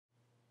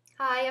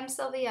Hi, I'm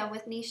Sylvia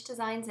with Niche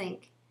Designs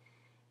Inc.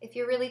 If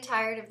you're really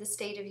tired of the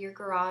state of your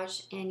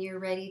garage and you're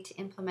ready to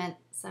implement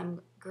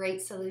some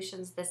great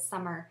solutions this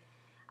summer,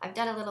 I've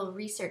done a little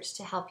research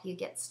to help you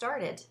get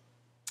started.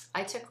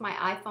 I took my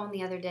iPhone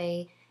the other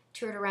day,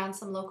 toured around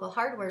some local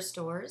hardware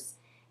stores,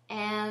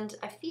 and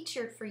I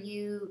featured for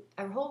you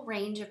a whole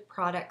range of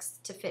products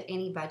to fit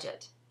any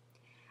budget.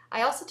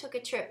 I also took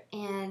a trip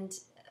and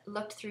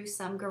looked through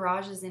some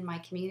garages in my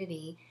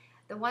community,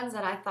 the ones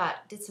that I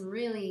thought did some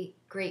really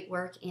great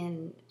work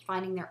in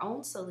finding their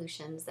own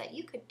solutions that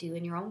you could do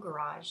in your own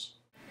garage.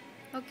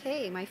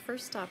 Okay, my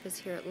first stop is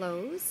here at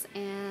Lowe's,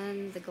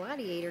 and the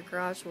Gladiator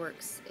Garage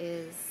Works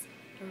is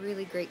a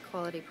really great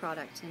quality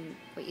product. And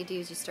what you do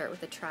is you start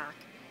with a track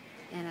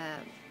and a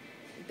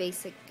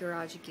basic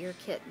garage gear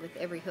kit with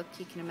every hook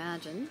you can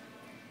imagine,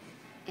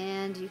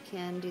 and you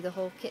can do the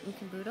whole kit and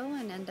caboodle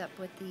and end up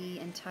with the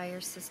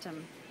entire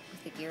system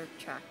with the gear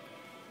track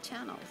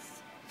channels.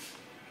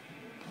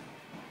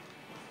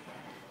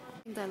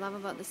 What I love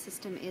about the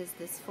system is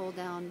this fold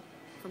down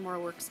for more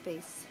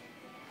workspace.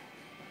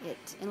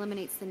 It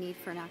eliminates the need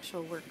for an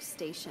actual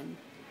workstation,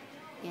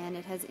 and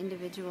it has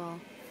individual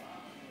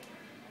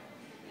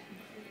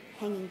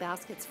hanging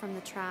baskets from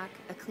the track,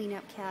 a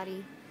cleanup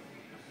caddy,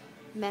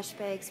 mesh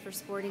bags for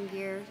sporting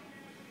gear,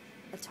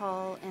 a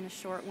tall and a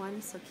short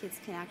one so kids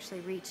can actually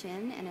reach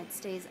in, and it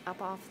stays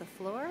up off the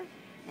floor,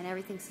 and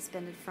everything's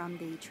suspended from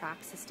the track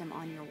system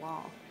on your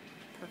wall.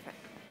 Perfect.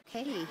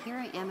 Okay, here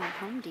I am at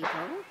Home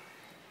Depot.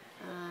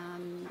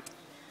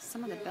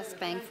 Some of the best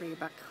bang for your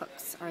buck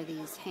hooks are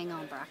these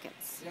hang-on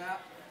brackets.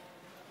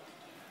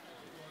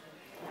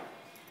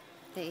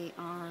 They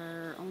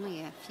are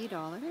only a few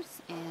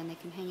dollars, and they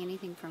can hang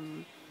anything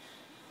from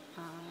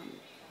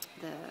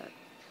the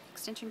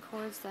extension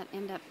cords that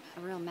end up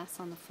a real mess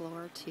on the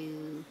floor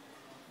to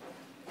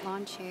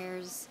lawn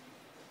chairs.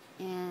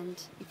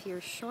 And if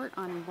you're short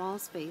on wall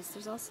space,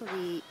 there's also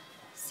the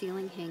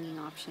ceiling hanging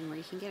option where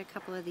you can get a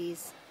couple of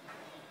these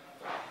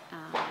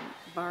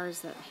bars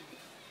that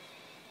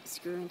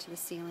screw into the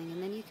ceiling,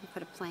 and then you can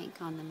put a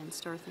plank on them and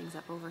store things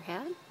up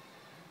overhead.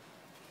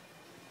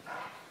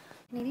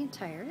 Canadian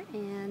Tire,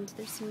 and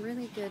there's some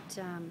really good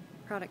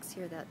products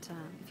here that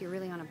if you're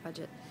really on a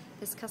budget.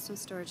 This custom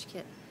storage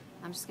kit,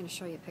 I'm just going to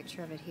show you a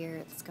picture of it here.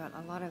 It's got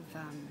a lot of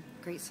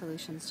great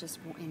solutions just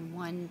in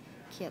one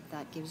kit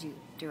that gives you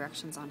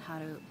directions on how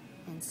to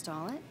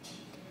install it.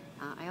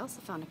 I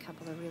also found a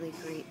couple of really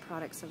great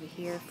products over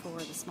here for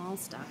the small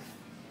stuff.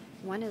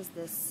 One is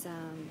this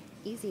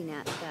easy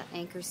net that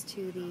anchors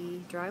to the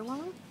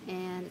drywall,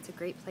 and it's a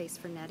great place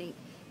for netting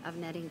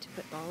to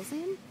put balls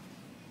in.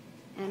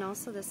 And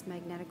also this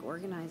magnetic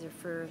organizer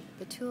for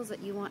the tools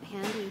that you want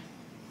handy.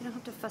 You don't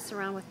have to fuss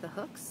around with the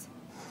hooks.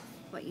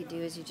 What you do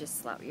is you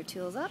just slap your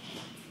tools up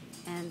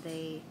and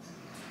they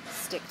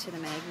stick to the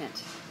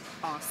magnet.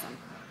 Awesome.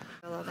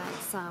 Well,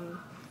 that's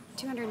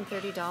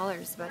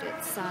 $230, but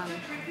it's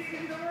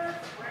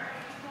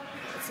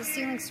a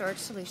ceiling storage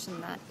solution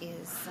that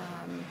is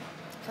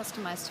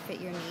customized to fit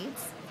your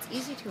needs. It's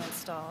easy to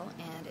install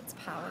and it's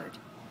powered.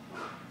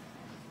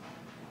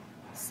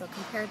 So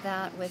compare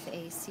that with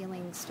a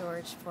ceiling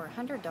storage for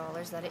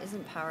 $100 that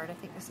isn't powered. I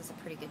think this is a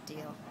pretty good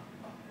deal.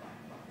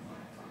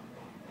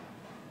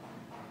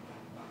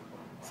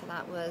 So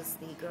that was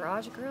the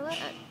Garage Gorilla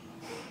at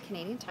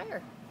Canadian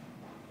Tire.